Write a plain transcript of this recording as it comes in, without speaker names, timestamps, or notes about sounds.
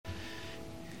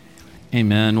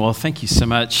Amen. Well, thank you so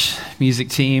much, music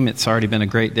team. It's already been a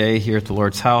great day here at the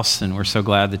Lord's house, and we're so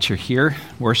glad that you're here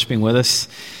worshiping with us.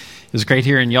 It was great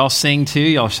hearing y'all sing, too.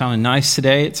 Y'all sounding nice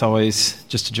today. It's always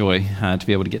just a joy to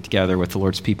be able to get together with the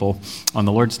Lord's people on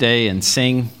the Lord's Day and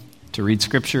sing, to read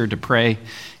Scripture, to pray,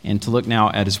 and to look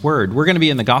now at His Word. We're going to be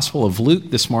in the Gospel of Luke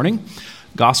this morning.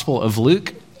 Gospel of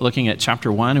Luke, looking at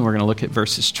chapter 1, and we're going to look at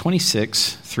verses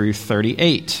 26 through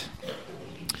 38.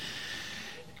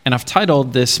 And I've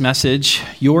titled this message,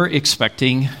 You're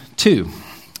Expecting Too.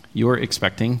 You're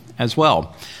expecting as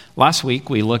well. Last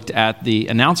week, we looked at the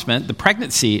announcement, the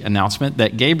pregnancy announcement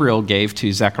that Gabriel gave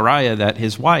to Zechariah that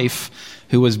his wife,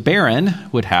 who was barren,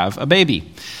 would have a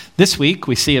baby. This week,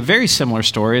 we see a very similar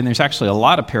story, and there's actually a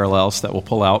lot of parallels that we'll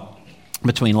pull out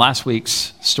between last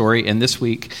week's story and this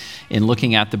week in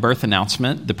looking at the birth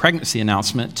announcement, the pregnancy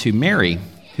announcement to Mary,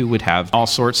 who would have all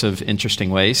sorts of interesting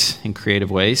ways and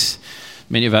creative ways.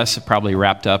 Many of us have probably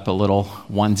wrapped up a little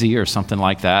onesie or something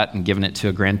like that and given it to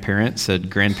a grandparent, said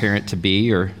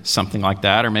grandparent-to-be or something like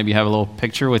that. Or maybe you have a little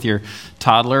picture with your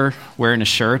toddler wearing a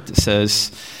shirt that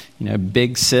says,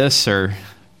 big sis or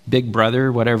big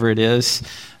brother, whatever it is.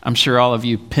 I'm sure all of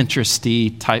you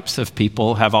Pinterest-y types of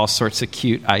people have all sorts of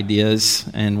cute ideas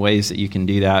and ways that you can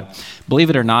do that. Believe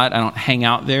it or not, I don't hang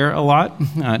out there a lot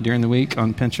during the week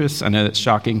on Pinterest. I know that's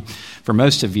shocking for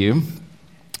most of you.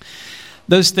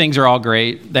 Those things are all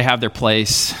great. They have their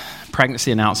place.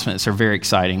 Pregnancy announcements are very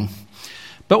exciting.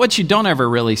 But what you don't ever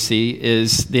really see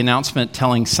is the announcement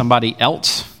telling somebody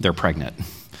else they're pregnant.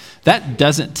 That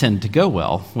doesn't tend to go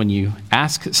well when you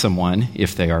ask someone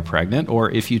if they are pregnant or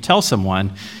if you tell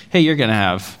someone, hey, you're going to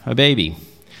have a baby.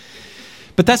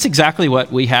 But that's exactly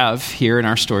what we have here in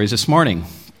our stories this morning.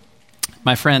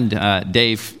 My friend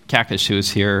Dave Kakish, who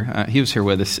was here, he was here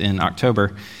with us in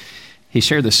October. He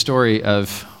shared the story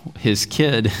of his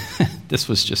kid. This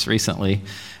was just recently.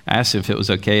 I asked him if it was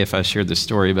okay if I shared this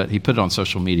story, but he put it on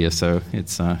social media, so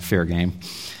it's fair game.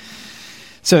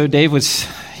 So Dave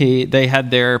they had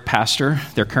their pastor,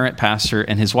 their current pastor,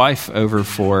 and his wife over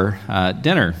for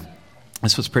dinner.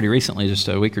 This was pretty recently, just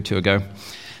a week or two ago.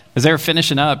 As they were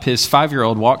finishing up, his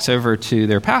 5-year-old walks over to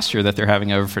their pastor that they're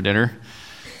having over for dinner,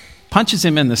 punches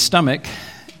him in the stomach,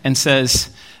 and says,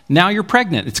 "Now you're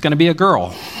pregnant. It's going to be a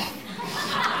girl."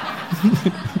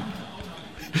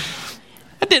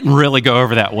 That didn't really go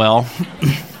over that well.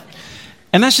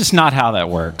 And that's just not how that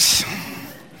works.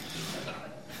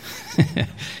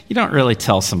 You don't really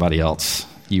tell somebody else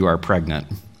you are pregnant.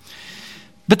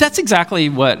 But that's exactly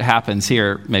what happens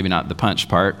here, maybe not the punch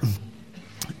part.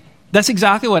 That's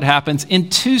exactly what happens in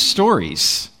 2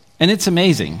 stories. And it's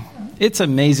amazing. It's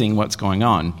amazing what's going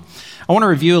on. I want to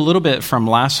review a little bit from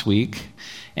last week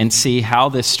and see how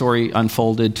this story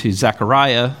unfolded to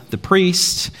Zechariah, the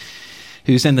priest,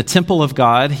 who's in the temple of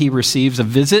God. He receives a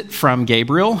visit from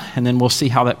Gabriel, and then we'll see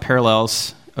how that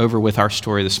parallels over with our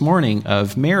story this morning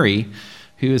of Mary,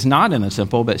 who is not in the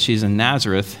temple, but she's in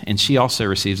Nazareth, and she also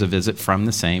receives a visit from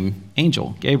the same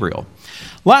angel, Gabriel.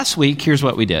 Last week, here's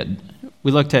what we did.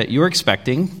 We looked at You're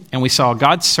Expecting, and we saw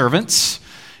God's servants,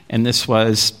 and this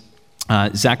was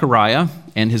Zechariah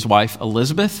and his wife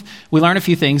Elizabeth. We learned a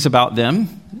few things about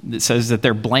them. It says that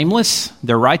they're blameless,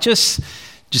 they're righteous.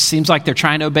 Just seems like they're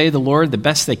trying to obey the Lord the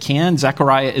best they can.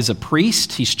 Zechariah is a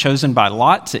priest. He's chosen by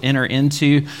Lot to enter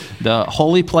into the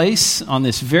holy place on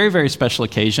this very, very special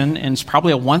occasion. And it's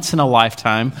probably a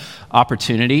once-in-a-lifetime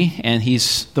opportunity. And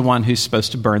he's the one who's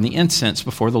supposed to burn the incense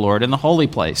before the Lord in the holy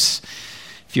place.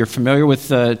 If you're familiar with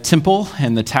the temple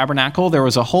and the tabernacle, there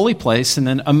was a holy place and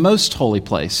then a most holy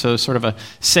place. So sort of a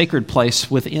sacred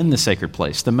place within the sacred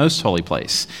place, the most holy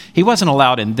place. He wasn't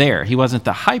allowed in there. He wasn't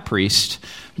the high priest,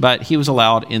 but he was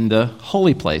allowed in the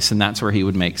holy place, and that's where he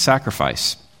would make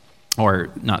sacrifice. Or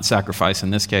not sacrifice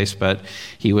in this case, but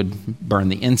he would burn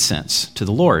the incense to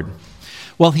the Lord.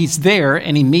 Well, he's there,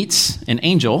 and he meets an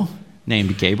angel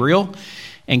named Gabriel,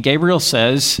 and Gabriel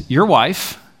says, your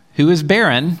wife, who is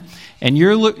barren, and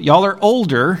y'all are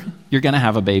older, you're going to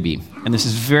have a baby. And this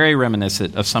is very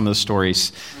reminiscent of some of the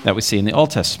stories that we see in the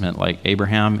Old Testament, like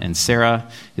Abraham and Sarah,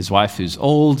 his wife who's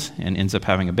old and ends up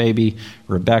having a baby,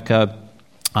 Rebecca.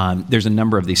 There's a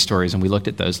number of these stories, and we looked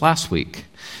at those last week.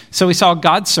 So we saw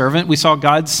God's servant, we saw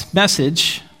God's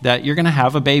message that you're going to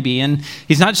have a baby, and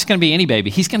he's not just going to be any baby.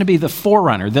 He's going to be the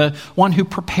forerunner, the one who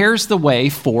prepares the way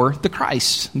for the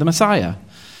Christ, the Messiah.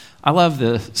 I love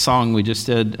the song we just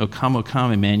did, O Come,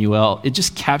 Emmanuel. It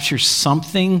just captures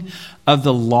something of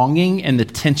the longing and the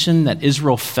tension that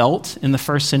Israel felt in the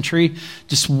first century,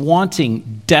 just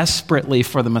wanting desperately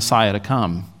for the Messiah to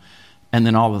come. And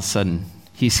then all of a sudden,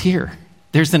 he's here.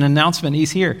 There's an announcement, he's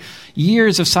here.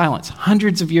 Years of silence,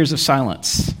 hundreds of years of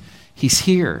silence. He's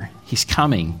here. He's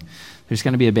coming. There's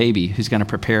going to be a baby who's going to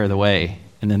prepare the way,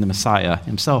 and then the Messiah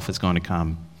himself is going to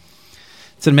come.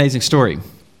 It's an amazing story.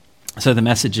 So the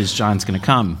message is John's going to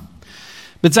come.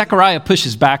 But Zechariah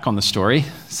pushes back on the story,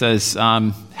 says,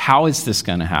 how is this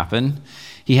going to happen?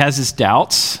 He has his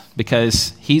doubts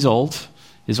because he's old,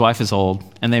 his wife is old,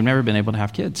 and they've never been able to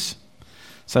have kids.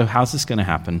 So how's this going to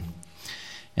happen?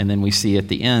 And then we see at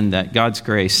the end that God's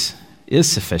grace is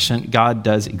sufficient. God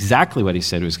does exactly what he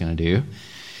said he was going to do.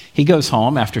 He goes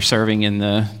home after serving in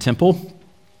the temple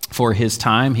for his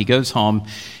time. He goes home,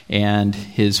 and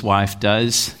his wife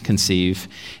does conceive,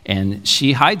 and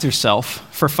she hides herself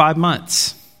for 5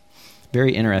 months.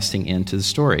 Very interesting end to the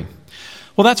story.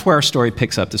 Well, that's where our story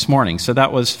picks up this morning. So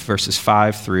that was verses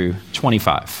 5 through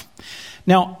 25.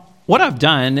 Now, what I've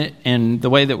done, and the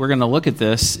way that we're going to look at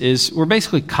this, is we're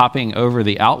basically copying over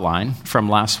the outline from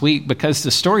last week because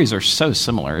the stories are so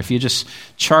similar. If you just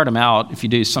chart them out, if you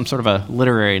do some sort of a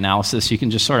literary analysis, you can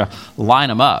just sort of line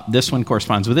them up. This one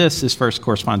corresponds with this verse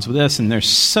corresponds with this, and they're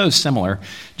so similar,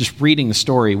 just reading the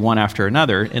story one after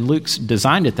another, and Luke's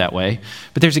designed it that way.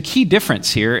 But there's a key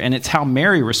difference here, and it's how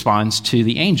Mary responds to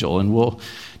the angel, and we'll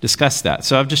discuss that.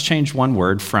 So I've just changed one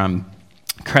word from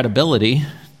credibility.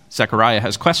 Zechariah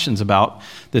has questions about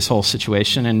this whole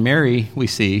situation, and Mary, we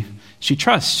see, she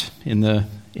trusts in the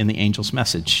angel's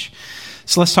message.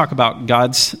 So let's talk about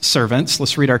God's servants.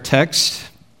 Let's read our text.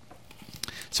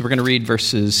 So we're going to read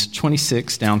verses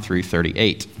 26 down through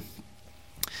 38.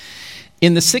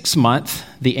 In the 6th month,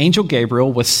 the angel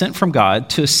Gabriel was sent from God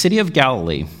to a city of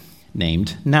Galilee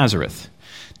named Nazareth,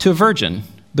 to a virgin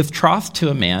betrothed to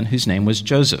a man whose name was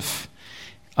Joseph,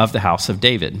 of the house of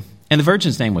David. And the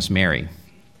virgin's name was Mary.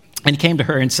 And he came to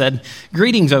her and said,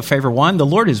 "Greetings, O favored one, the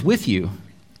Lord is with you."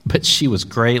 But she was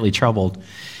greatly troubled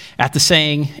at the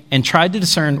saying and tried to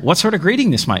discern what sort of greeting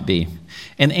this might be.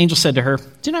 And the angel said to her,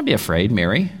 "Do not be afraid,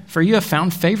 Mary, for you have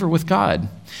found favor with God.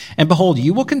 And behold,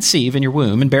 you will conceive in your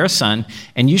womb and bear a son,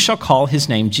 and you shall call his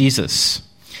name Jesus.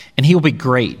 And he will be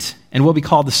great and will be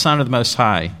called the Son of the Most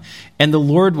High. And the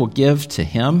Lord will give to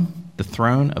him the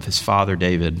throne of his father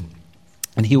David.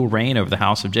 And he will reign over the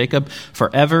house of Jacob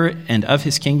forever, and of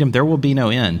his kingdom there will be no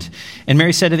end." And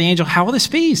Mary said to the angel, "How will this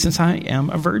be, since I am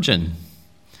a virgin?"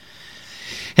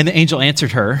 And the angel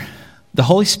answered her, "The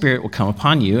Holy Spirit will come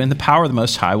upon you, and the power of the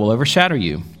Most High will overshadow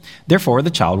you. Therefore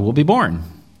the child will be born,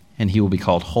 and he will be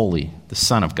called Holy, the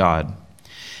Son of God.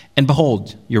 And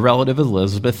behold, your relative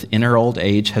Elizabeth, in her old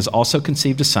age, has also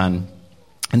conceived a son,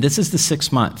 and this is the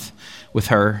 6th month with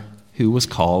her who was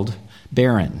called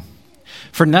barren.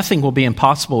 For nothing will be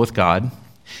impossible with God."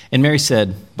 And Mary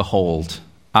said, "Behold,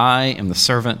 I am the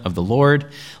servant of the Lord.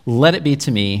 Let it be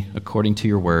to me according to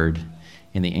your word."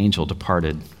 And the angel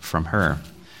departed from her.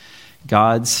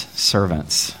 God's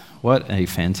servants. What a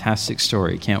fantastic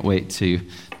story. Can't wait to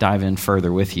dive in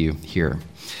further with you here.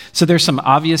 So there's some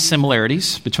obvious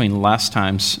similarities between last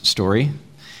time's story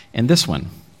and this one.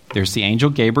 There's the angel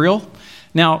Gabriel.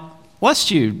 Now,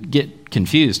 lest you get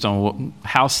confused on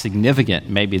how significant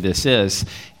maybe this is,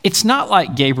 it's not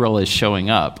like Gabriel is showing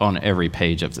up on every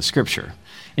page of the scripture.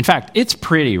 In fact, it's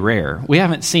pretty rare. We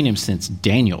haven't seen him since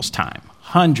Daniel's time,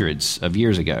 hundreds of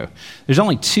years ago. There's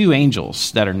only 2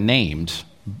 angels that are named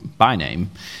by name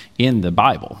in the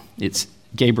Bible. It's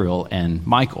Gabriel and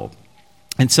Michael.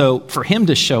 And so for him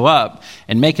to show up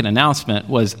and make an announcement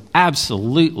was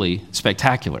absolutely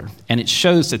spectacular. And it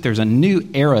shows that there's a new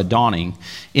era dawning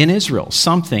in Israel.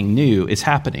 Something new is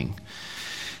happening.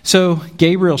 So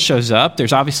Gabriel shows up.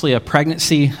 There's obviously a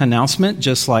pregnancy announcement,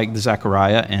 just like the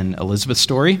Zechariah and Elizabeth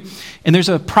story. And there's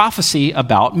a prophecy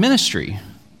about ministry.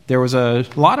 There was a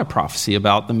lot of prophecy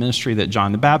about the ministry that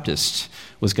John the Baptist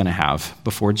was going to have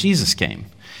before Jesus came.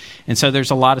 And so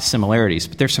there's a lot of similarities,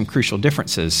 but there's some crucial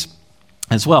differences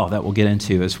as well that we'll get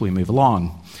into as we move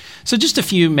along. So just a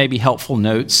few maybe helpful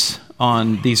notes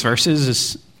on these verses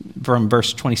is from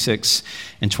verse 26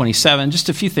 and 27. Just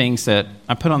a few things that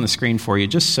I put on the screen for you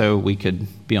just so we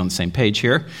could be on the same page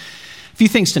here. A few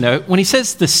things to note. When he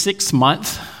says the 6th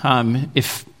month,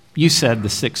 if you said the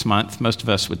 6th month, most of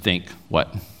us would think,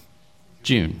 what?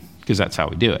 June, because that's how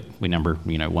we do it. We number,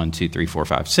 1, 2, 3, 4,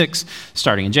 5, 6,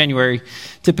 starting in January,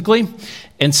 typically.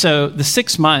 And so the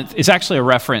 6th month is actually a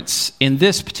reference in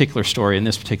this particular story, in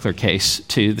this particular case,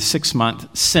 to the 6th month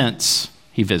since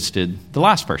he visited the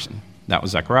last person. That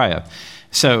was Zechariah.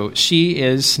 So she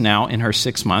is now in her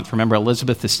 6th month. Remember,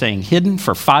 Elizabeth is staying hidden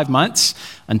for 5 months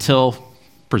until,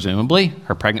 presumably,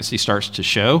 her pregnancy starts to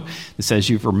show. It says,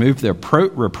 "You've removed the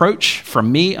reproach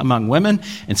from me among women."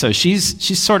 And so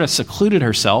she's sort of secluded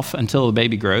herself until the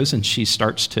baby grows, and she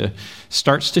starts to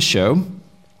show.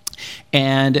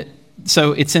 And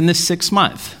So it's in the 6th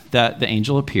month that the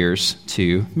angel appears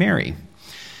to Mary.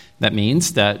 That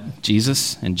means that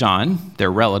Jesus and John,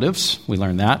 they're relatives. We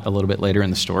learn that a little bit later in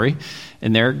the story.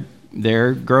 And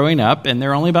they're growing up, and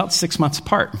they're only about 6 months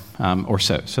apart or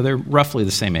so. So they're roughly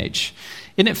the same age.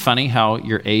 Isn't it funny how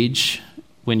your age,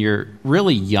 when you're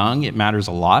really young, it matters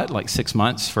a lot, like 6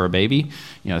 months for a baby.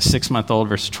 You know, a 6-month-old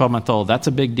versus 12-month-old, that's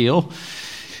a big deal.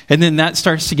 And then that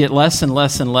starts to get less and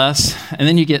less and less. And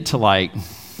then you get to like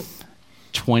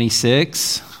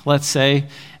 26, let's say,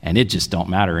 and it just don't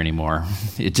matter anymore.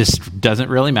 It just doesn't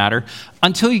really matter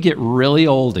until you get really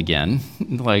old again.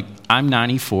 Like, I'm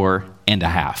 94 and a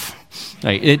half.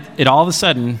 Like it all of a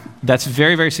sudden, that's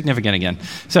very, very significant again.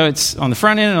 So it's on the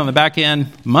front end and on the back end.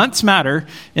 Months matter.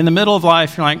 In the middle of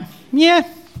life, you're like, yeah,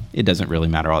 it doesn't really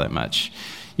matter all that much.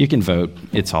 You can vote.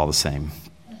 It's all the same.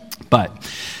 But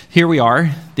here we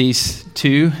are. These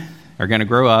two are going to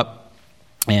grow up,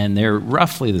 and they're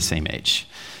roughly the same age.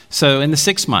 So in the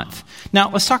 6th month. Now,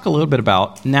 let's talk a little bit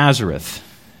about Nazareth.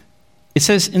 It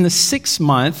says, in the 6th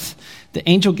month, the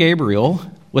angel Gabriel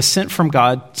was sent from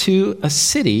God to a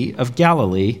city of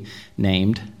Galilee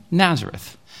named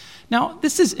Nazareth. Now,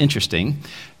 this is interesting.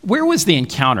 Where was the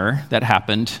encounter that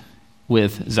happened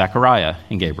with Zechariah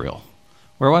and Gabriel?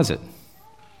 Where was it?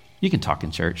 You can talk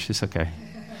in church. It's okay.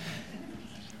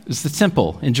 It was the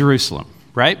temple in Jerusalem,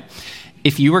 right?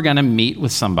 If you were going to meet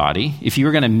with somebody, if you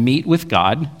were going to meet with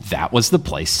God, that was the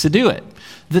place to do it.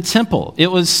 The temple, it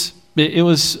was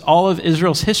all of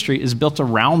Israel's history is built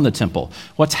around the temple.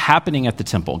 What's happening at the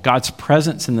temple? God's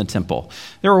presence in the temple.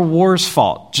 There were wars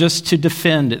fought just to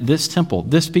defend this temple,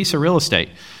 this piece of real estate.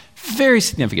 Very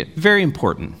significant, very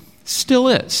important. Still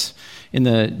is in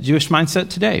the Jewish mindset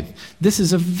today. This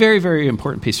is a very, very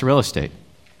important piece of real estate.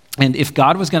 And if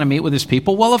God was going to meet with his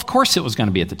people, well, of course it was going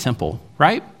to be at the temple,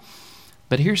 right?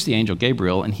 But here's the angel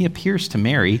Gabriel, and he appears to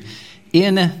Mary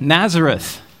in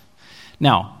Nazareth.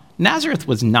 Now, Nazareth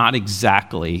was not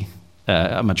exactly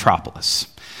a metropolis.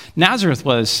 Nazareth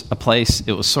was a place,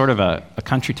 it was sort of a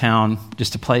country town,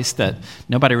 just a place that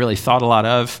nobody really thought a lot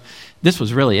of. This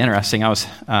was really interesting.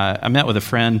 I met with a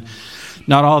friend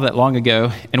not all that long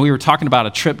ago, and we were talking about a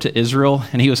trip to Israel,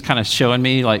 and he was kind of showing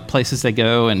me like places they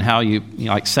go and how you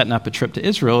like setting up a trip to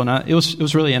Israel, and it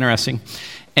was really interesting.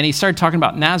 And he started talking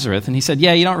about Nazareth, and he said,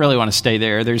 yeah, you don't really want to stay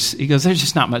there. He goes, there's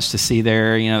just not much to see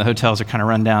there. You know, the hotels are kind of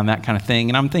run down, that kind of thing.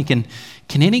 And I'm thinking,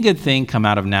 can any good thing come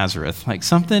out of Nazareth? Like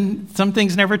some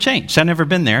things never change. I've never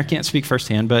been there. I can't speak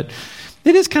firsthand, but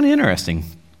it is kind of interesting.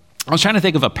 I was trying to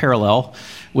think of a parallel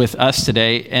with us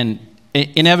today, and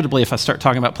inevitably, if I start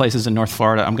talking about places in North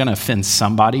Florida, I'm going to offend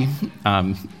somebody.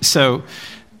 So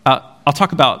I'll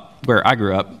talk about where I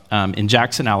grew up in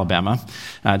Jackson, Alabama.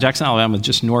 Jackson, Alabama is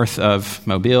just north of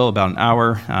Mobile, about an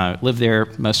hour. Lived there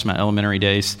most of my elementary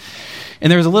days. And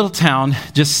there was a little town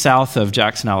just south of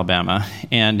Jackson, Alabama.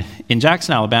 And in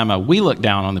Jackson, Alabama, we looked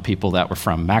down on the people that were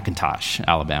from McIntosh,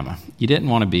 Alabama. You didn't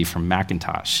want to be from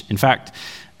McIntosh. In fact,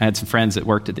 I had some friends that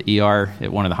worked at the ER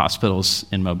at one of the hospitals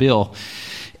in Mobile.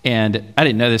 And I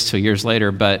didn't know this till years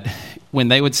later, but when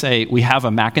they would say, we have a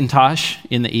McIntosh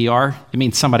in the ER, it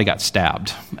means somebody got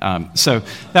stabbed. So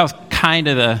that was kind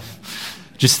of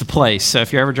just the place. So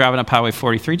if you're ever driving up Highway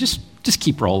 43, just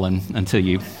keep rolling until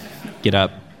you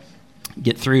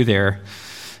get through there.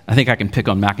 I think I can pick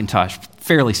on McIntosh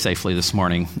fairly safely this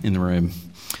morning in the room.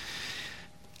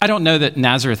 I don't know that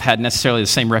Nazareth had necessarily the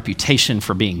same reputation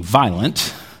for being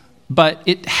violent, but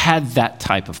it had that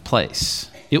type of place.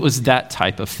 It was that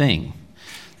type of thing.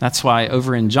 That's why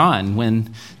over in John,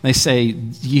 when they say,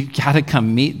 you got to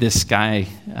come meet this guy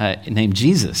named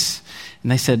Jesus.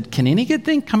 And they said, can any good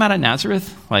thing come out of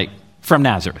Nazareth? Like, from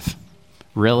Nazareth.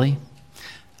 Really?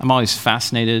 I'm always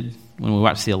fascinated when we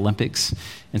watch the Olympics.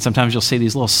 And sometimes you'll see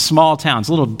these little small towns,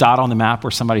 a little dot on the map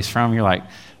where somebody's from. You're like,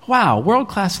 wow,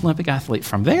 world-class Olympic athlete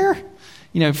from there?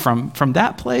 You know, from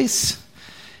that place?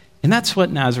 And that's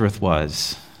what Nazareth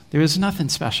was. There was nothing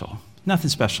special. Nothing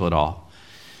special at all.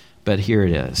 But here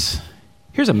it is.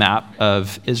 Here's a map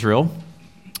of Israel.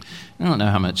 I don't know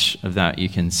how much of that you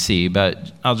can see,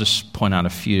 but I'll just point out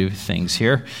a few things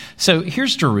here. So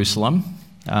here's Jerusalem,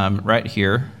 right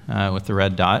here with the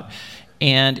red dot.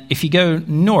 And if you go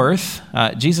north,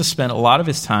 Jesus spent a lot of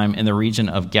his time in the region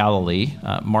of Galilee.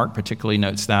 Mark particularly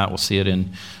notes that. We'll see it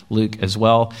in Luke as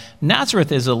well.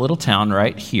 Nazareth is a little town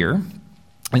right here.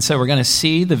 And so we're going to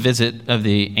see the visit of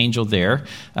the angel there.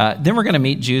 Then we're going to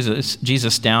meet Jesus.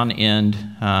 Jesus down in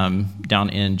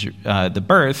the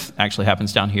birth actually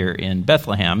happens down here in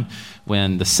Bethlehem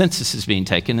when the census is being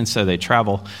taken. And so they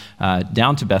travel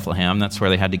down to Bethlehem. That's where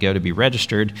they had to go to be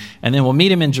registered. And then we'll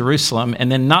meet him in Jerusalem.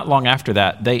 And then not long after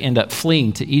that, they end up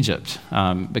fleeing to Egypt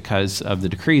because of the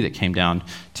decree that came down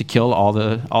to kill all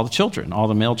the children, all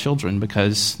the male children,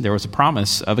 because there was a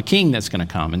promise of a king that's going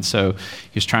to come. And so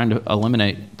he was trying to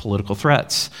eliminate political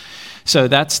threats. So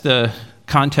that's the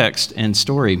context and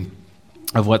story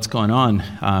of what's going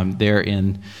on there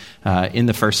in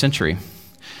the first century.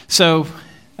 So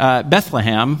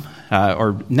Bethlehem,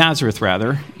 or Nazareth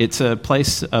rather, it's a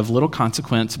place of little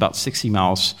consequence about 60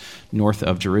 miles north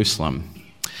of Jerusalem.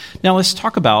 Now let's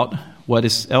talk about what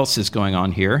else is going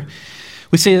on here.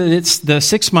 We say that it's the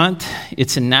 6th month,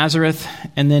 it's in Nazareth,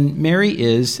 and then Mary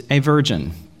is a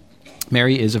virgin.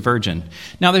 Mary is a virgin.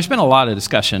 Now, there's been a lot of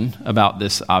discussion about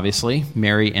this, obviously,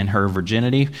 Mary and her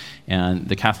virginity, and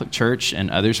the Catholic Church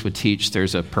and others would teach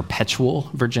there's a perpetual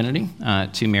virginity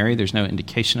to Mary. There's no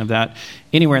indication of that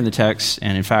anywhere in the text,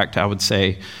 and in fact, I would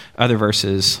say other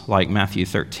verses like Matthew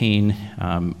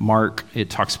 13, Mark, it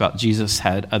talks about Jesus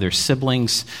had other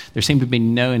siblings. There seemed to be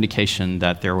no indication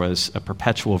that there was a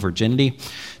perpetual virginity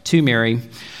to Mary.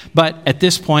 But at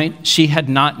this point, she had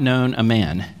not known a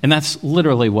man. And that's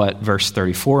literally what verse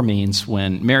 34 means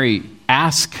when Mary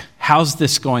asks, how's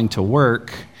this going to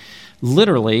work?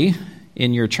 Literally,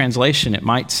 in your translation, it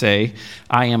might say,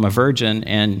 I am a virgin.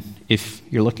 And if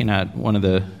you're looking at one of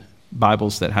the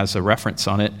Bibles that has a reference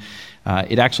on it,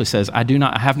 it actually says, I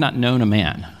have not known a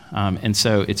man. And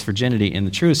so it's virginity in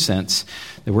the truest sense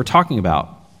that we're talking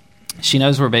about. She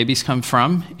knows where babies come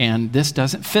from, and this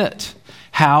doesn't fit.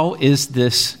 How is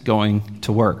this going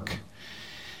to work?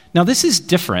 Now, this is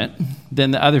different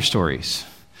than the other stories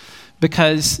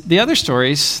because the other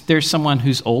stories, there's someone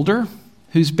who's older,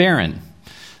 who's barren,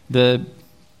 and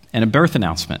a birth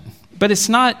announcement. But it's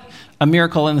not a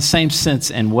miracle in the same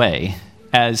sense and way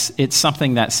as it's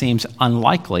something that seems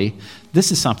unlikely.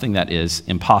 This is something that is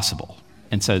impossible.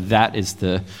 And so that is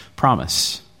the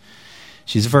promise.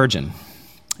 She's a virgin,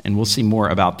 and we'll see more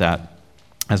about that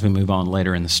as we move on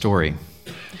later in the story.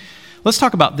 Let's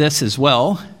talk about this as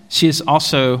well. She is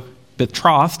also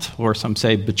betrothed, or some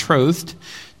say betrothed,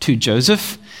 to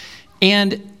Joseph.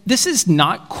 And this is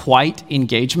not quite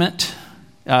engagement,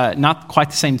 not quite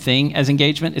the same thing as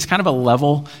engagement. It's kind of a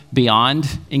level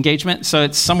beyond engagement. So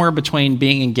it's somewhere between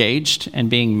being engaged and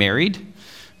being married.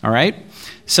 All right?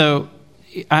 So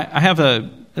I have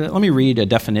let me read a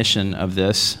definition of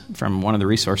this from one of the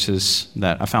resources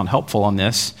that I found helpful on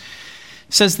this.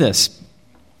 It says this.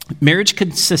 Marriage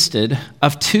consisted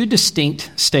of 2 distinct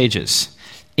stages.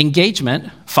 Engagement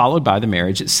followed by the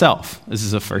marriage itself. This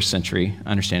is a first century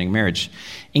understanding of marriage.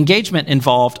 Engagement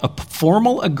involved a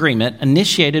formal agreement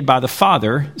initiated by the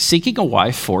father seeking a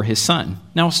wife for his son.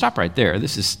 Now we'll stop right there.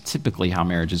 This is typically how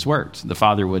marriages worked. The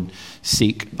father would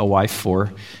seek a wife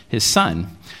for his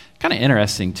son. Kind of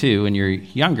interesting too, when you're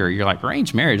younger, you're like,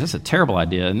 arranged marriage, that's a terrible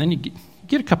idea. And then you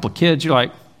get a couple of kids, you're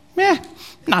like,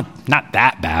 not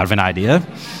that bad of an idea.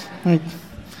 Like,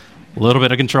 a little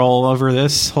bit of control over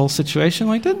this whole situation.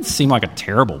 Like, doesn't seem like a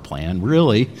terrible plan,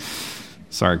 really.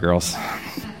 Sorry, girls.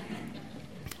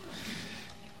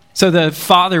 So the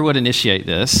father would initiate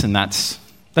this, and that's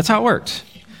how it worked.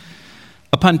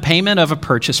 Upon payment of a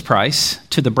purchase price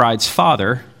to the bride's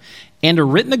father and a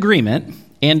written agreement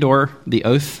and or the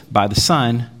oath by the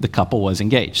son, the couple was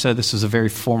engaged. So this was a very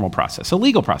formal process, a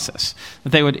legal process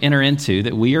that they would enter into,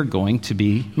 that we are going to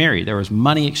be married. There was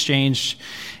money exchanged,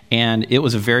 and it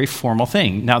was a very formal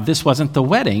thing. Now, this wasn't the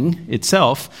wedding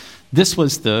itself. This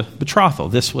was the betrothal.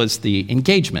 This was the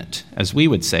engagement, as we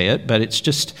would say it, but it's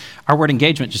just, our word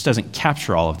engagement just doesn't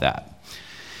capture all of that.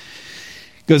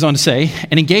 It goes on to say,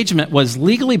 an engagement was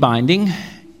legally binding,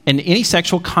 and any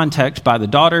sexual contact by the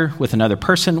daughter with another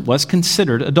person was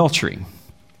considered adultery.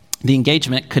 The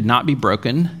engagement could not be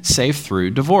broken save through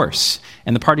divorce.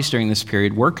 And the parties during this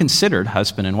period were considered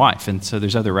husband and wife. And so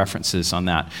there's other references on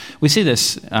that. We see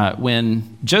this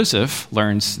when Joseph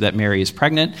learns that Mary is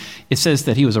pregnant. It says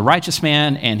that he was a righteous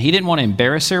man and he didn't want to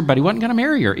embarrass her, but he wasn't going to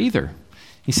marry her either.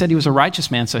 He said he was a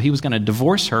righteous man, so he was going to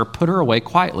divorce her, put her away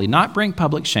quietly, not bring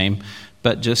public shame,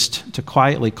 but just to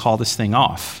quietly call this thing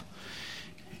off.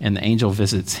 And the angel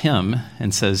visits him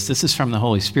and says, this is from the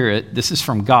Holy Spirit. This is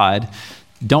from God.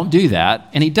 Don't do that.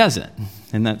 And he doesn't.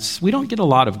 And we don't get a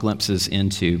lot of glimpses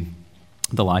into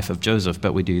the life of Joseph,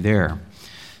 but we do there.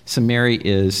 So Mary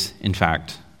is, in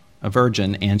fact, a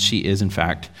virgin, and she is, in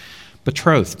fact,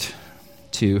 betrothed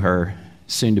to her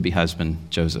soon-to-be husband,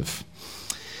 Joseph.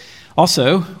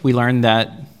 Also, we learn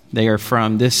that they are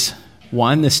from this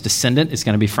descendant is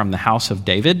going to be from the house of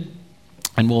David.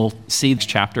 And we'll see this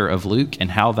chapter of Luke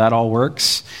and how that all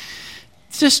works.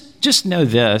 Just know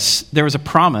this, there was a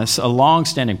promise, a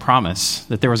long-standing promise,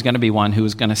 that there was going to be one who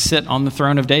was going to sit on the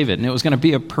throne of David, and it was going to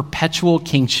be a perpetual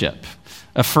kingship.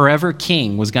 A forever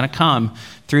king was going to come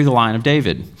through the line of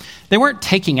David. They weren't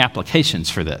taking applications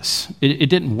for this. It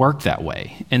didn't work that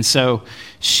way. And so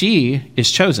she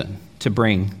is chosen to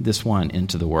bring this one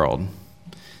into the world.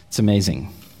 It's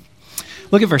amazing.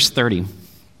 Look at verse 30.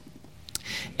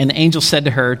 And the angel said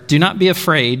to her, "Do not be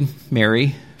afraid,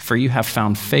 Mary, for you have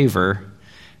found favor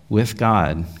with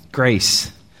God."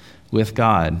 Grace with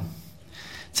God.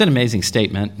 It's an amazing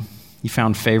statement. You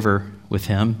found favor with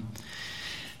him.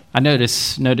 I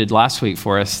noted last week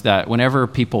for us that whenever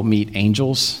people meet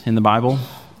angels in the Bible,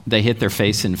 they hit their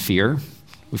face in fear.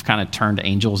 We've kind of turned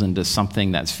angels into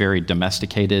something that's very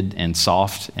domesticated and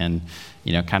soft and,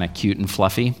 kind of cute and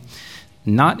fluffy.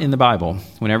 Not in the Bible.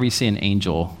 Whenever you see an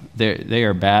angel, they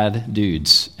are bad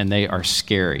dudes, and they are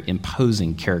scary,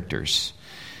 imposing characters.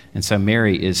 And so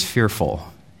Mary is fearful.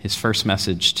 His first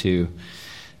message to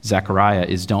Zechariah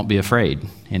is, "Don't be afraid."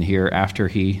 And here, after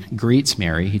he greets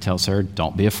Mary, he tells her,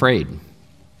 "Don't be afraid."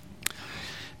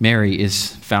 Mary is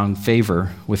found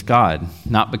favor with God,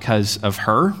 not because of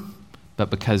her, but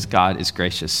because God is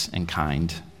gracious and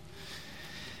kind.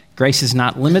 Grace is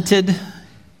not limited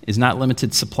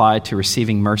supply to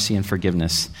receiving mercy and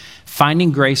forgiveness.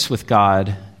 Finding grace with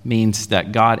God means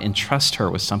that God entrusts her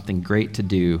with something great to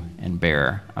do and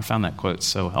bear. I found that quote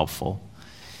so helpful.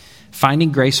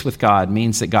 Finding grace with God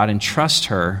means that God entrusts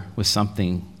her with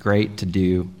something great to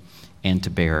do and to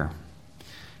bear.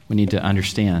 We need to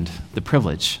understand the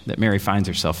privilege that Mary finds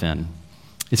herself in.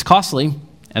 It's costly,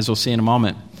 as we'll see in a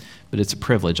moment, but it's a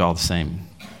privilege all the same.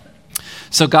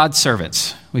 So God's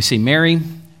servants. We see Mary.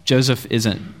 Joseph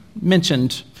isn't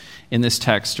mentioned in this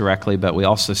text directly, but we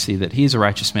also see that he's a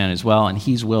righteous man as well, and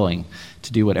he's willing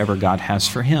to do whatever God has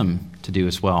for him to do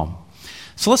as well.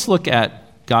 So let's look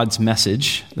at God's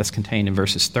message that's contained in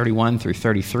verses 31 through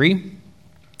 33.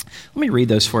 Let me read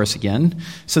those for us again.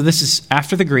 So this is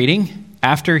after the greeting,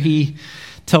 after he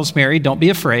tells Mary, "Don't be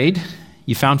afraid.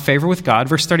 You found favor with God."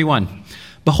 Verse 31,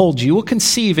 "Behold, you will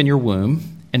conceive in your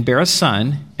womb and bear a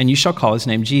son, and you shall call his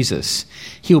name Jesus.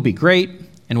 He will be great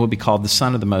and will be called the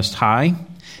Son of the Most High.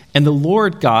 And the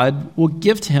Lord God will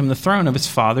give to him the throne of his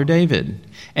father David,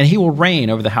 and he will reign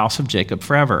over the house of Jacob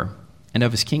forever, and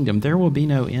of his kingdom there will be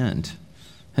no end."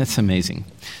 That's amazing.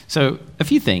 So a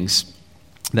few things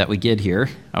that we get here.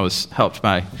 I was helped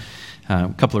by a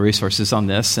couple of resources on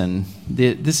this, and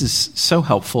this is so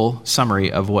helpful summary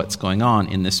of what's going on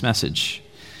in this message.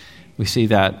 We see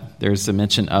that there's a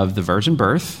mention of the virgin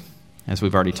birth, as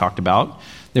we've already talked about.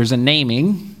 There's a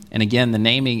naming, and again, the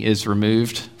naming is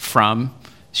removed from,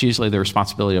 it's usually the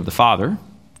responsibility of the father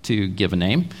to give a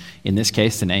name. In this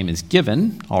case, the name is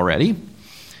given already.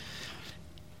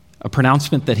 A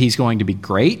pronouncement that he's going to be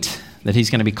great, that he's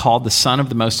going to be called the Son of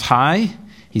the Most High.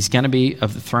 He's going to be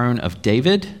of the throne of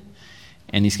David,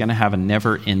 and he's going to have a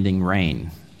never-ending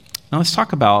reign. Now let's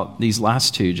talk about these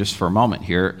last two just for a moment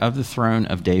here, of the throne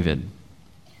of David.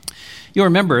 You'll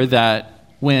remember that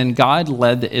when God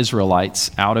led the Israelites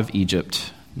out of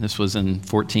Egypt, this was in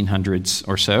 1400s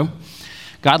or so,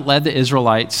 God led the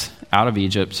Israelites out of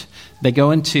Egypt. They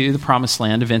go into the promised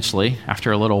land eventually,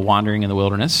 after a little wandering in the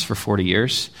wilderness for 40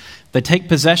 years. They take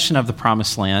possession of the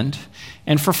promised land,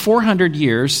 and for 400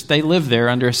 years, they live there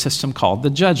under a system called the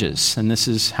Judges, and this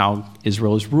is how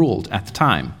Israel is ruled at the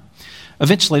time.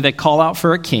 Eventually, they call out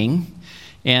for a king,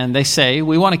 and they say,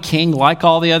 "We want a king like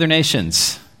all the other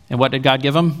nations." And what did God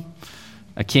give them?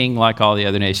 A king like all the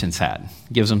other nations had.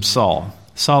 He gives them Saul.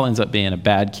 Saul ends up being a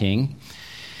bad king.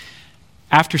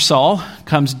 After Saul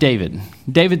comes David.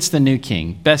 David's the new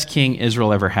king, best king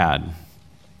Israel ever had.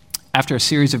 After a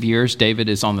series of years, David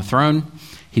is on the throne.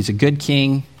 He's a good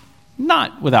king,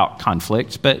 not without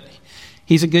conflict, but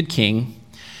he's a good king.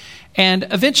 And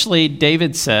eventually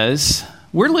David says,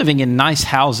 "We're living in nice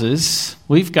houses.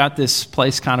 We've got this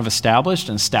place kind of established,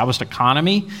 an established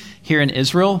economy here in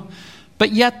Israel.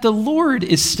 But yet the Lord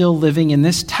is still living in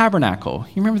this tabernacle."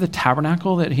 You remember the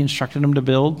tabernacle that he instructed them to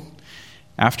build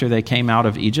after they came out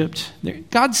of Egypt?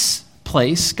 God's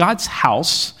place, God's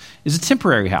house, is a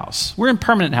temporary house. We're in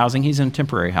permanent housing. He's in a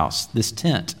temporary house, this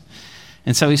tent.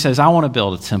 And so he says, "I want to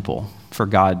build a temple for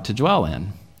God to dwell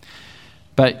in."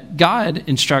 But God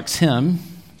instructs him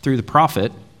through the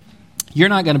prophet, "You're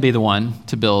not going to be the one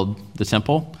to build the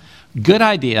temple. Good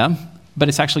idea, but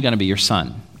it's actually going to be your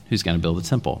son who's going to build the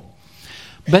temple.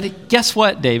 But guess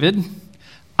what, David?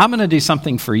 I'm going to do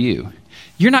something for you.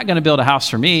 You're not going to build a house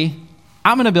for me.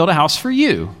 I'm going to build a house for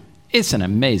you. It's an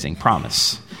amazing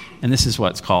promise. And this is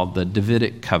what's called the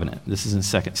Davidic covenant. This is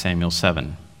in 2 Samuel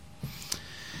 7.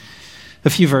 A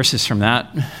few verses from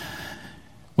that.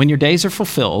 When your days are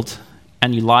fulfilled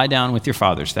and you lie down with your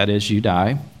fathers, that is, you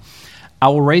die, I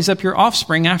will raise up your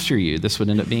offspring after you. This would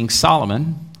end up being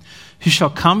Solomon, who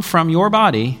shall come from your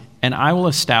body, and I will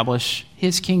establish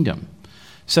his kingdom.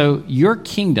 So your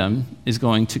kingdom is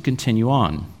going to continue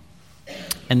on.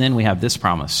 And then we have this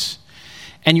promise.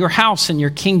 And your house and your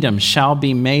kingdom shall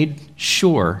be made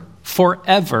sure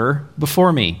forever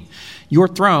before me. Your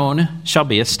throne shall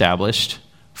be established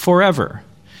forever.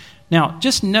 Now,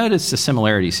 just notice the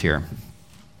similarities here.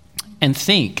 And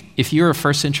think, if you're a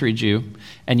first century Jew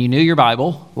and you knew your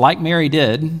Bible, like Mary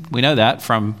did, we know that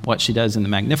from what she does in the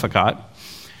Magnificat.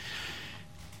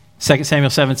 2 Samuel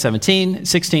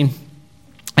 7:16,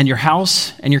 and your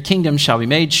house and your kingdom shall be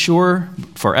made sure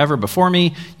forever before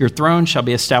me. Your throne shall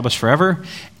be established forever.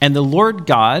 And the Lord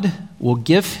God will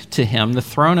give to him the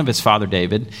throne of his father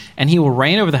David, and he will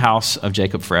reign over the house of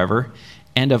Jacob forever.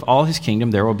 And of all his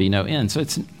kingdom there will be no end. So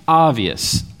it's an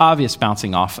obvious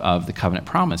bouncing off of the covenant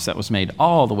promise that was made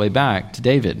all the way back to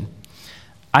David.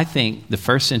 I think the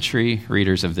first century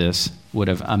readers of this would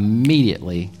have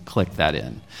immediately clicked that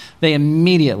in. They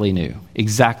immediately knew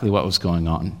exactly what was going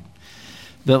on.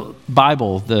 The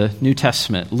Bible, the New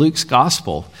Testament, Luke's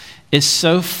gospel, is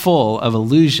so full of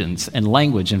allusions and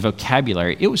language and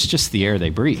vocabulary. It was just the air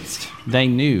they breathed. They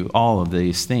knew all of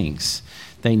these things.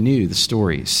 They knew the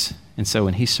stories. And so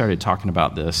when he started talking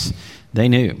about this, they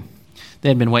knew. They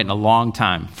had been waiting a long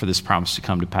time for this promise to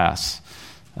come to pass.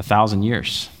 1,000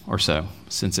 years or so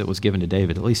since it was given to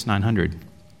David, at least 900.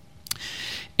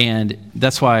 And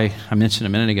that's why I mentioned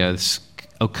a minute ago, this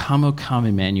O come,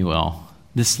 Emmanuel,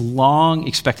 this long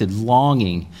expected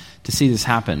longing to see this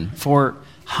happen. For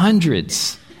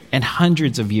hundreds and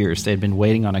hundreds of years, they had been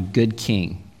waiting on a good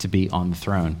king to be on the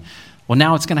throne. Well,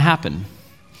 now it's going to happen.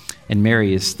 And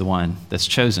Mary is the one that's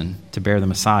chosen to bear the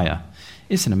Messiah.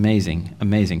 It's an amazing,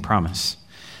 amazing promise.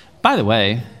 By the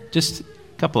way, just a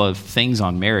couple of things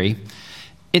on Mary.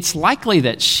 It's likely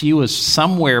that she was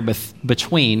somewhere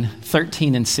between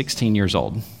 13 and 16 years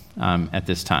old at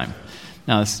this time.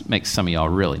 Now, this makes some of y'all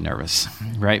really nervous,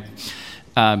 right?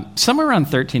 Somewhere around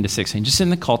 13 to 16, just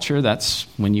in the culture, that's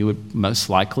when you would most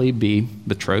likely be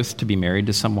betrothed to be married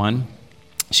to someone.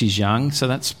 She's young, so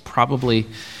that's probably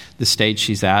the stage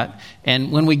she's at.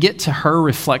 And when we get to her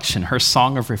reflection, her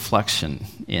song of reflection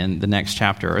in the next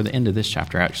chapter, or the end of this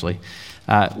chapter actually,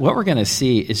 what we're going to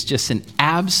see is just an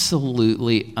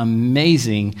absolutely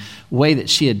amazing way that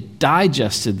she had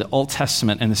digested the Old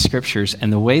Testament and the Scriptures,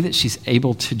 and the way that she's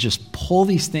able to just pull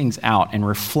these things out and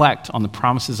reflect on the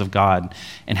promises of God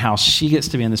and how she gets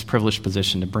to be in this privileged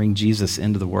position to bring Jesus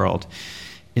into the world.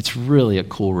 It's really a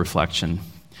cool reflection.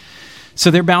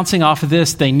 So they're bouncing off of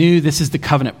this. They knew this is the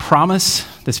covenant promise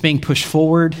that's being pushed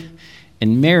forward.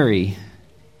 And Mary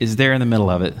is there in the middle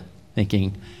of it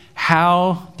thinking,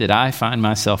 how did I find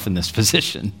myself in this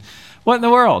position? What in the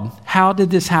world? How did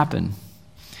this happen?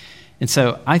 And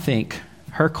so I think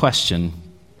her question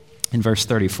in verse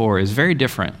 34 is very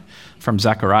different from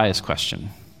Zechariah's question.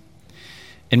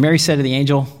 And Mary said to the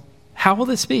angel, how will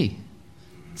this be,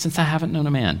 since I haven't known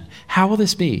a man? How will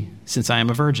this be, since I am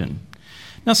a virgin?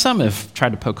 Now, some have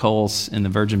tried to poke holes in the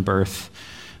virgin birth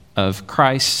of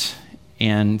Christ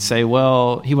and say,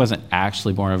 well, he wasn't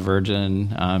actually born a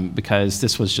virgin because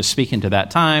this was just speaking to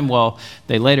that time. Well,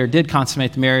 they later did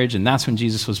consummate the marriage, and that's when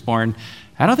Jesus was born.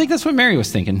 I don't think that's what Mary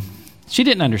was thinking. She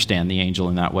didn't understand the angel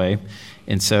in that way,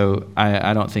 and so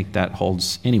I don't think that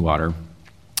holds any water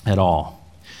at all.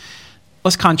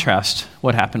 Let's contrast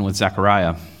what happened with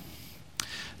Zechariah.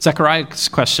 Zechariah's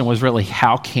question was really,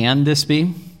 how can this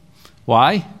be?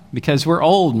 Why? Because we're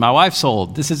old. My wife's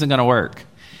old. This isn't going to work.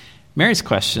 Mary's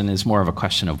question is more of a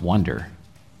question of wonder.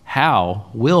 How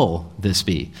will this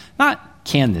be? Not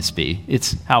can this be.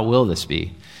 It's how will this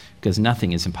be? Because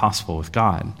nothing is impossible with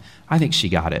God. I think she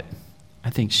got it. I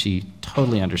think she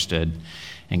totally understood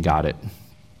and got it.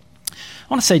 I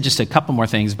want to say just a couple more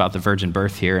things about the virgin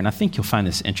birth here, and I think you'll find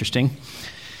this interesting.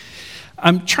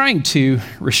 I'm trying to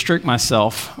restrict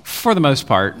myself, for the most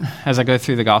part, as I go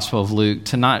through the Gospel of Luke,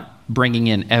 to not bringing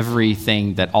in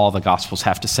everything that all the Gospels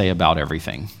have to say about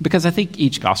everything. Because I think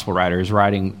each Gospel writer is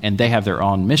writing, and they have their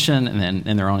own mission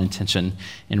and their own intention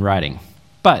in writing.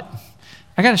 But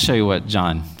I got to show you what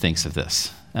John thinks of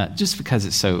this, just because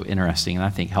it's so interesting and I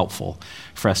think helpful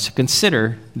for us to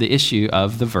consider the issue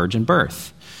of the virgin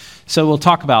birth. So we'll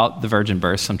talk about the virgin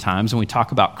birth sometimes, and we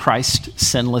talk about Christ's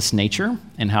sinless nature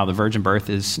and how the virgin birth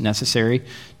is necessary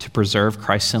to preserve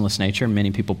Christ's sinless nature.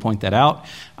 Many people point that out.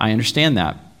 I understand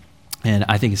that, and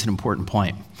I think it's an important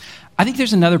point. I think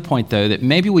there's another point, though, that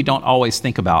maybe we don't always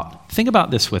think about. Think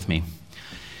about this with me.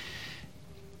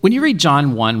 When you read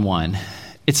John 1:1,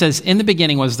 it says, "In the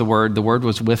beginning was the Word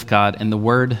was with God, and the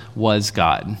Word was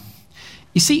God."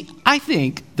 You see, I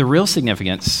think the real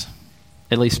significance,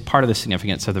 at least part of the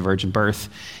significance of the virgin birth,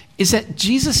 is that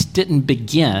Jesus didn't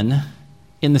begin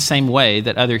in the same way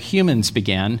that other humans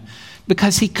began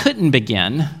because he couldn't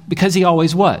begin, because he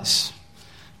always was.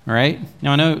 All right?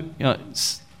 Now, I know,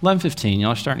 it's 11:15.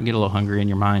 Y'all are starting to get a little hungry and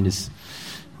your mind is,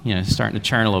 starting to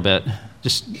churn a little bit.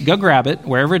 Just go grab it,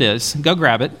 wherever it is. Go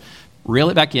grab it, reel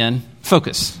it back in,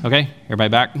 focus. Okay? Everybody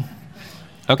back?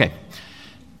 Okay.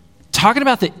 Talking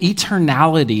about the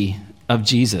eternality of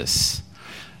Jesus,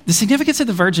 the significance of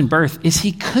the virgin birth is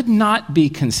he could not be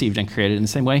conceived and created in the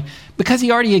same way because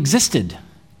he already existed.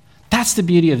 That's the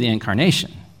beauty of the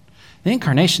incarnation. The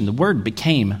incarnation, the Word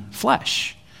became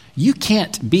flesh. You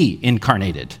can't be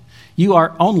incarnated. You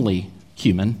are only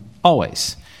human,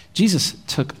 always. Jesus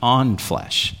took on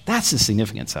flesh. That's the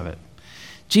significance of it.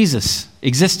 Jesus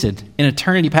existed in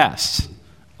eternity past,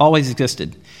 always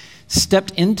existed,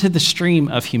 stepped into the stream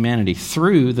of humanity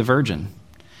through the virgin.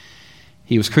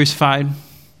 He was crucified,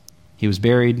 he was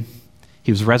buried,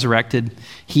 he was resurrected,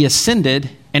 he ascended,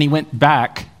 and he went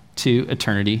back to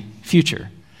eternity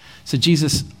future. So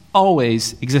Jesus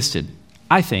always existed.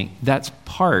 I think that's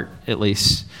part, at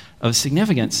least, of the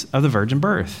significance of the virgin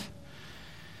birth.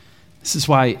 This is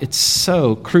why it's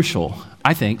so crucial,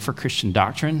 I think, for Christian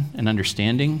doctrine and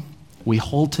understanding. We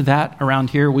hold to that around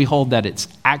here. We hold that it's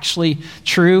actually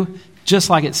true,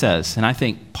 just like it says. And I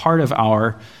think part of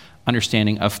our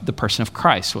understanding of the person of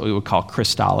Christ, what we would call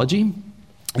Christology,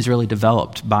 is really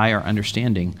developed by our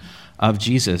understanding of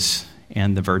Jesus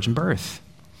and the virgin birth.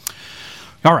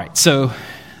 All right, so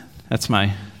that's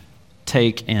my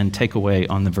take and takeaway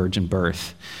on the virgin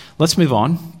birth. Let's move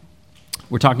on.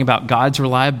 We're talking about God's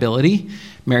reliability.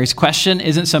 Mary's question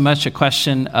isn't so much a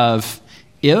question of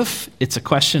if, it's a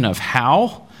question of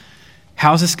how.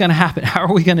 How is this going to happen? How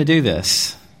are we going to do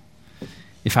this?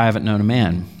 If I haven't known a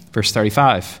man. Verse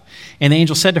 35. And the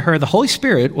angel said to her, "The Holy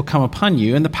Spirit will come upon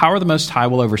you, and the power of the Most High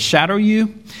will overshadow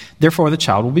you. Therefore the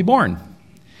child will be born.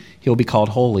 He will be called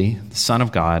Holy, the Son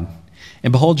of God.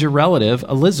 And behold, your relative,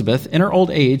 Elizabeth, in her old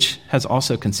age, has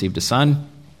also conceived a son.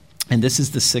 And this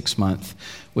is the 6th month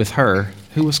with her,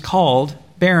 who was called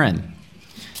barren."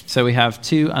 So we have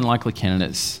two unlikely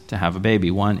candidates to have a baby.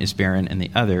 One is barren, and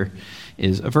the other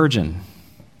is a virgin.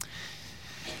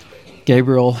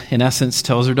 Gabriel, in essence,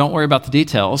 tells her, don't worry about the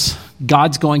details.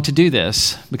 God's going to do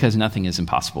this because nothing is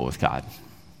impossible with God.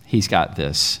 He's got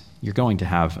this. You're going to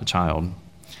have a child.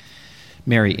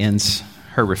 Mary ends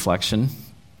her reflection,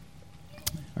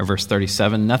 or verse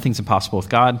 37, "Nothing's impossible with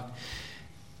God.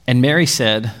 And Mary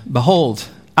said, Behold,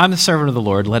 I'm the servant of the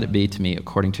Lord. Let it be to me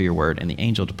according to your word. And the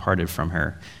angel departed from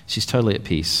her." She's totally at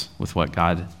peace with what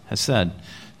God has said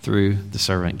through the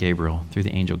servant Gabriel, through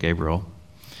the angel Gabriel.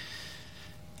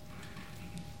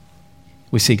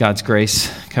 We see God's grace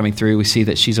coming through. We see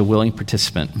that she's a willing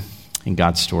participant in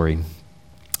God's story.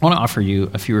 I want to offer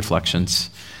you a few reflections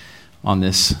on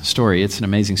this story. It's an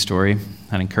amazing story.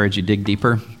 I'd encourage you to dig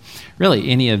deeper. Really,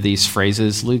 any of these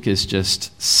phrases, Luke is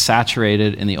just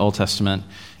saturated in the Old Testament.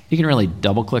 You can really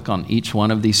double-click on each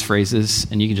one of these phrases,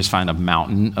 and you can just find a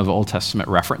mountain of Old Testament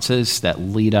references that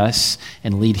lead us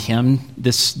and lead him.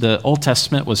 The Old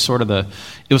Testament was sort of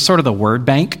the word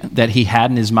bank that he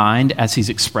had in his mind as he's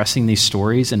expressing these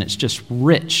stories, and it's just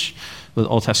rich with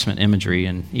Old Testament imagery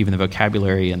and even the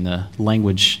vocabulary and the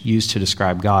language used to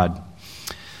describe God.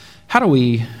 How do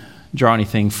we draw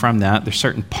anything from that? There's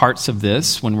certain parts of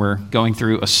this when we're going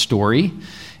through a story.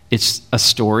 It's a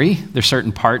story. There's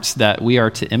certain parts that we are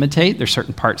to imitate. There's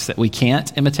certain parts that we can't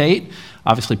imitate.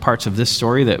 Obviously, parts of this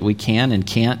story that we can and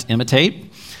can't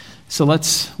imitate. So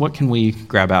what can we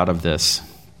grab out of this?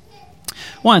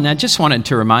 One, I just wanted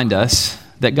to remind us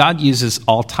that God uses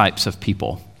all types of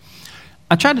people.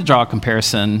 I tried to draw a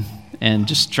comparison and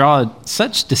just draw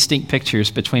such distinct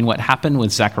pictures between what happened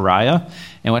with Zechariah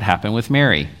and what happened with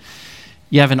Mary.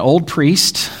 You have an old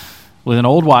priest with an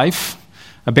old wife,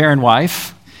 a barren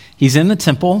wife. He's in the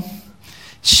temple.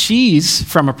 She's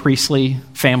from a priestly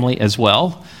family as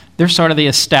well. They're sort of the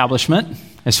establishment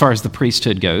as far as the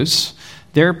priesthood goes.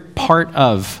 They're part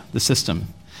of the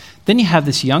system. Then you have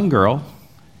this young girl.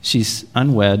 She's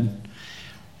unwed.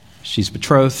 She's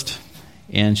betrothed,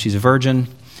 and she's a virgin,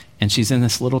 and she's in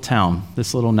this little town,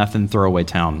 this little nothing throwaway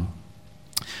town.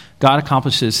 God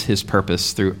accomplishes his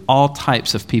purpose through all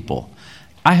types of people.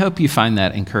 I hope you find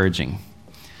that encouraging.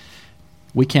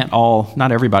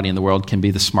 Not everybody in the world can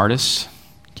be the smartest,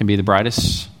 can be the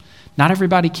brightest. Not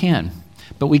everybody can,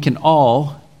 but we can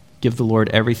all give the Lord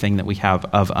everything that we have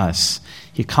of us.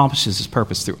 He accomplishes his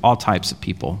purpose through all types of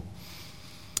people.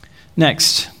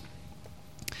 Next,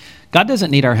 God doesn't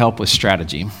need our help with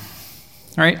strategy. All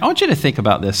right, I want you to think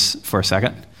about this for a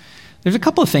second. There's a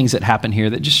couple of things that happen here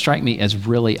that just strike me as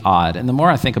really odd, and the more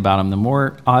I think about them, the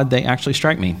more odd they actually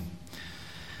strike me.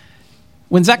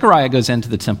 When Zechariah goes into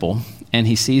the temple and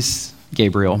he sees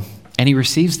Gabriel and he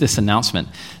receives this announcement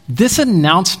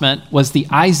was the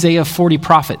Isaiah 40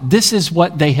 prophet. This is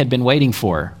what they had been waiting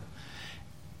for.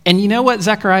 And you know what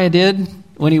Zechariah did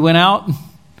when he went out?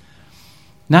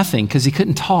 Nothing, because he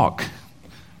couldn't talk.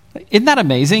 Isn't that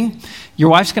amazing? Your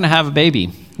wife's going to have a baby.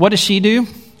 What does she do?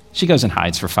 She goes and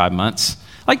hides for 5 months.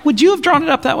 Would you have drawn it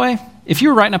up that way? If you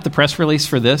were writing up the press release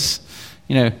for this,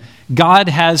 God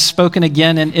has spoken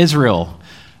again in Israel,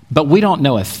 but we don't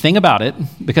know a thing about it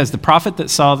because the prophet that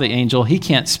saw the angel, he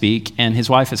can't speak, and his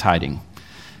wife is hiding.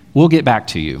 We'll get back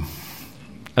to you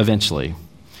eventually.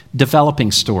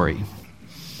 Developing story.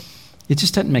 It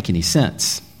just doesn't make any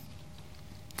sense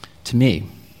to me.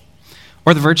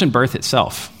 Or the virgin birth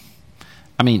itself.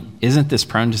 Isn't this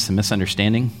prone to some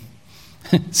misunderstanding?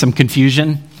 Some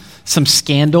confusion? Some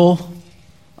scandal?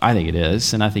 I think it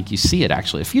is, and I think you see it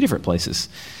actually a few different places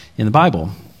in the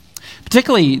Bible.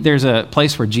 Particularly, there's a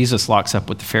place where Jesus locks up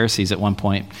with the Pharisees at one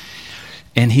point,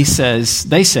 and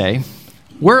they say,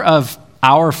 we're of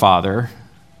our father,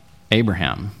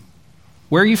 Abraham.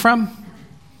 Where are you from?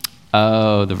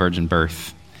 Oh, the virgin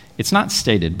birth. It's not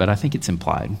stated, but I think it's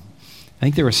implied. I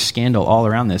think there was scandal all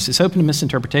around this. It's open to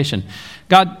misinterpretation.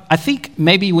 God, I think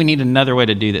maybe we need another way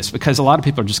to do this because a lot of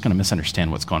people are just going to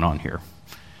misunderstand what's going on here.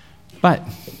 But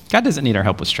God doesn't need our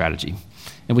help with strategy.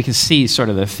 And we can see sort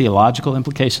of the theological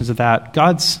implications of that.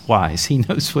 God's wise. He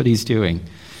knows what he's doing.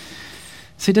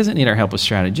 So he doesn't need our help with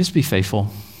strategy. Just be faithful.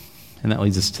 And that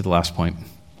leads us to the last point.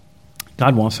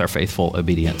 God wants our faithful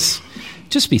obedience.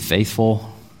 Just be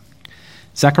faithful.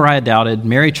 Zechariah doubted,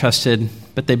 Mary trusted,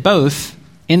 but they both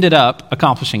ended up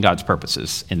accomplishing God's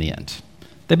purposes in the end.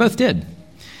 They both did.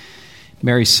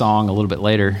 Mary's song a little bit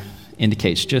later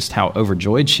indicates just how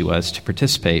overjoyed she was to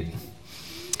participate.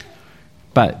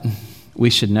 But we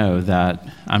should know that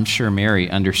I'm sure Mary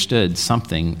understood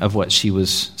something of what she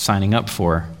was signing up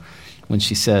for when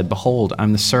she said, "Behold,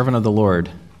 I'm the servant of the Lord.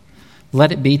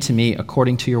 Let it be to me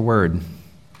according to your word."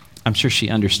 I'm sure she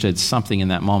understood something in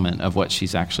that moment of what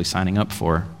she's actually signing up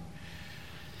for.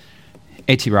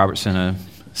 A.T. Robertson, a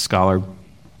scholar,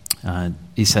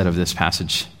 he said of this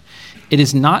passage, "It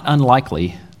is not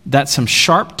unlikely that some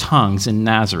sharp tongues in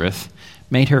Nazareth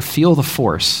made her feel the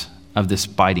force of this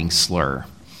biting slur."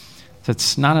 So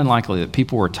it's not unlikely that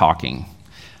people were talking.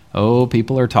 Oh,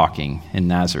 people are talking in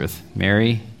Nazareth.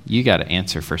 Mary, you got to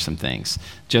answer for some things.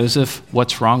 Joseph,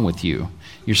 what's wrong with you?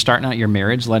 You're starting out your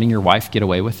marriage, letting your wife get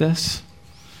away with this?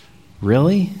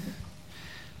 Really?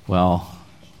 Well,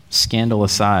 scandal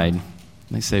aside,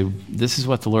 they say, this is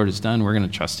what the Lord has done. We're going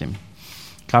to trust him.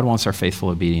 God wants our faithful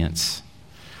obedience.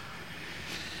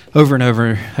 Over and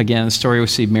over again, the story we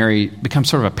see Mary become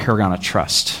sort of a paragon of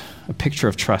trust, a picture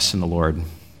of trust in the Lord.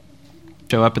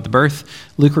 Show up at the birth,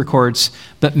 Luke records,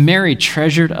 but Mary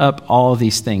treasured up all of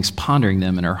these things, pondering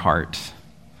them in her heart.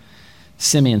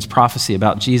 Simeon's prophecy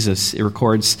about Jesus, it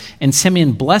records, and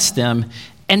Simeon blessed them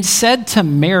and said to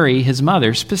Mary, his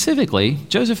mother, specifically,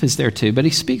 Joseph is there too, but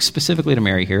he speaks specifically to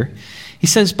Mary here. He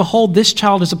says, "Behold, this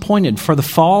child is appointed for the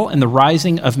fall and the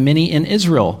rising of many in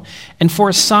Israel, and for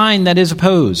a sign that is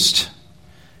opposed."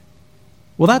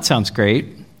 Well, that sounds great.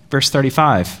 Verse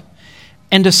 35,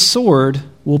 "And a sword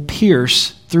will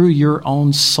pierce through your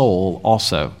own soul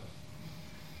also,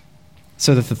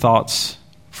 so that the thoughts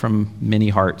from many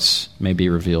hearts may be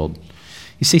revealed."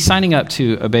 You see, signing up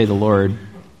to obey the Lord,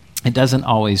 it doesn't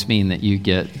always mean that you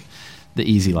get the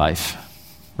easy life,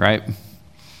 right?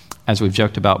 As we've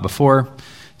joked about before,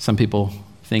 some people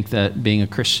think that being a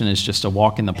Christian is just a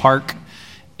walk in the park.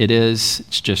 It is.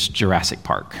 It's just Jurassic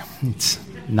Park. It's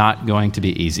not going to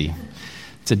be easy.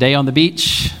 It's a day on the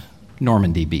beach,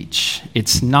 Normandy Beach.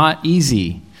 It's not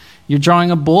easy. You're drawing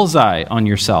a bullseye on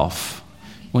yourself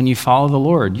when you follow the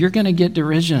Lord. You're going to get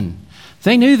derision.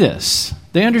 They knew this.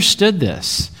 They understood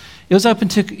this. It was open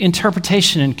to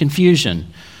interpretation and confusion.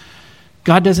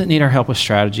 God doesn't need our help with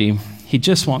strategy. He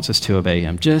just wants us to obey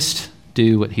him. Just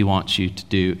do what he wants you to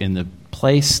do in the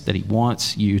place that he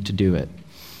wants you to do it.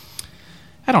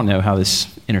 I don't know how this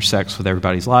intersects with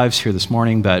everybody's lives here this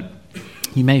morning, but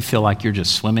you may feel like you're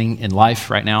just swimming in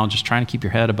life right now, just trying to keep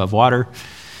your head above water.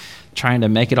 trying to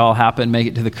make it all happen, make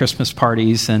it to the Christmas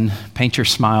parties and paint your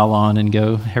smile on and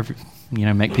go,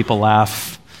 make people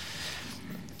laugh.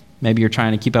 Maybe you're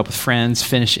trying to keep up with friends,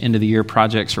 finish end of the year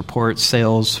projects, reports,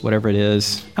 sales, whatever it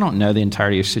is. I don't know the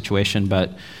entirety of your situation,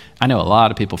 but I know a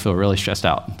lot of people feel really stressed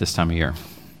out this time of year.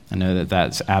 I know that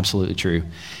that's absolutely true,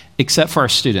 except for our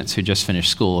students who just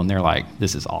finished school and they're like,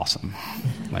 this is awesome.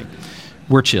 Like,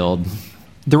 we're chilled.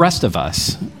 The rest of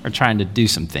us are trying to do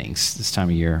some things this time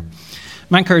of year.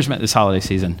 My encouragement this holiday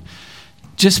season,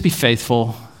 just be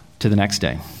faithful to the next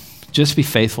day. Just be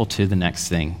faithful to the next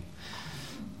thing.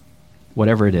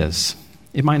 Whatever it is.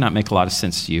 It might not make a lot of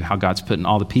sense to you how God's putting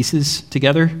all the pieces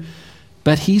together,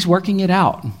 but he's working it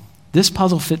out. This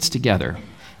puzzle fits together,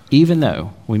 even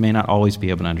though we may not always be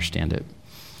able to understand it.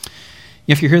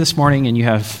 If you're here this morning and you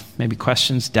have maybe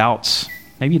questions, doubts,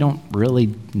 maybe you don't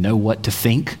really know what to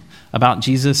think about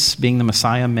Jesus being the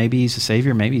Messiah, maybe he's a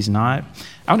Savior, maybe he's not,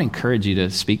 I would encourage you to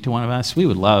speak to one of us. We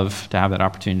would love to have that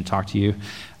opportunity to talk to you.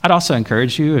 I'd also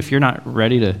encourage you, if you're not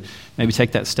ready to maybe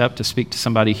take that step to speak to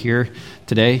somebody here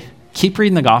today, keep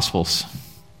reading the Gospels.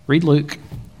 Read Luke,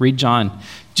 read John.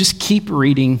 Just keep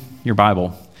reading your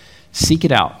Bible. Seek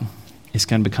it out. It's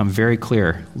going to become very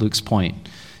clear, Luke's point.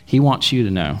 He wants you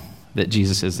to know that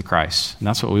Jesus is the Christ, and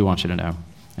that's what we want you to know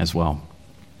as well.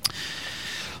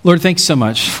 Lord, thanks so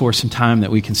much for some time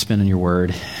that we can spend in your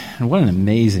word. And what an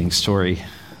amazing story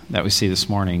that we see this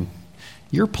morning.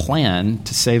 Your plan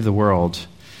to save the world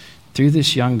through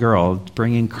this young girl,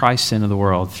 bringing Christ into the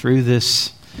world, through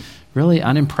this really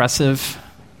unimpressive,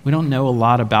 we don't know a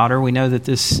lot about her. We know that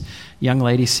this young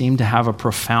lady seemed to have a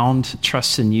profound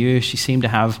trust in you. She seemed to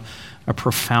have a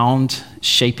profound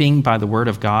shaping by the word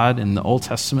of God in the Old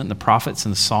Testament and the prophets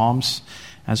and the Psalms,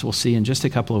 as we'll see in just a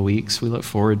couple of weeks. We look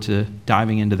forward to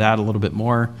diving into that a little bit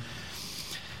more.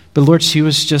 But Lord, she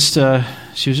was just a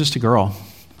girl,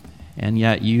 and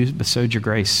yet you bestowed your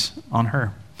grace on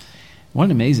her. What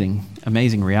an amazing,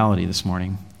 amazing reality this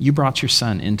morning. You brought your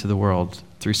son into the world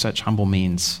through such humble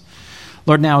means.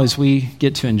 Lord, now as we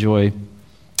get to enjoy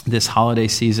this holiday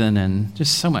season and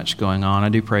just so much going on, I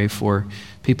do pray for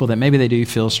people that maybe they do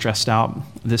feel stressed out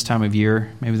this time of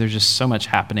year. Maybe there's just so much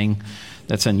happening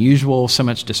that's unusual, so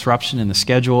much disruption in the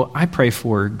schedule. I pray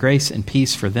for grace and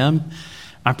peace for them.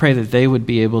 I pray that they would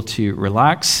be able to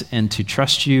relax and to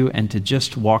trust you and to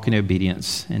just walk in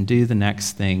obedience and do the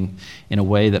next thing in a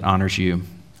way that honors you,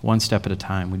 one step at a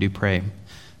time. We do pray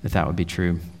that that would be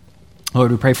true.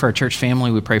 Lord, we pray for our church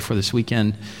family. We pray for this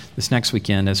weekend, this next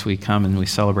weekend, as we come and we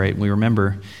celebrate and we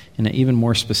remember in an even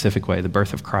more specific way the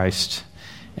birth of Christ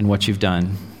and what you've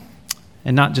done.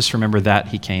 And not just remember that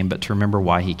he came, but to remember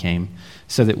why he came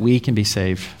so that we can be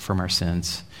saved from our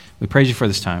sins. We praise you for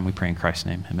this time. We pray in Christ's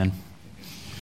name. Amen.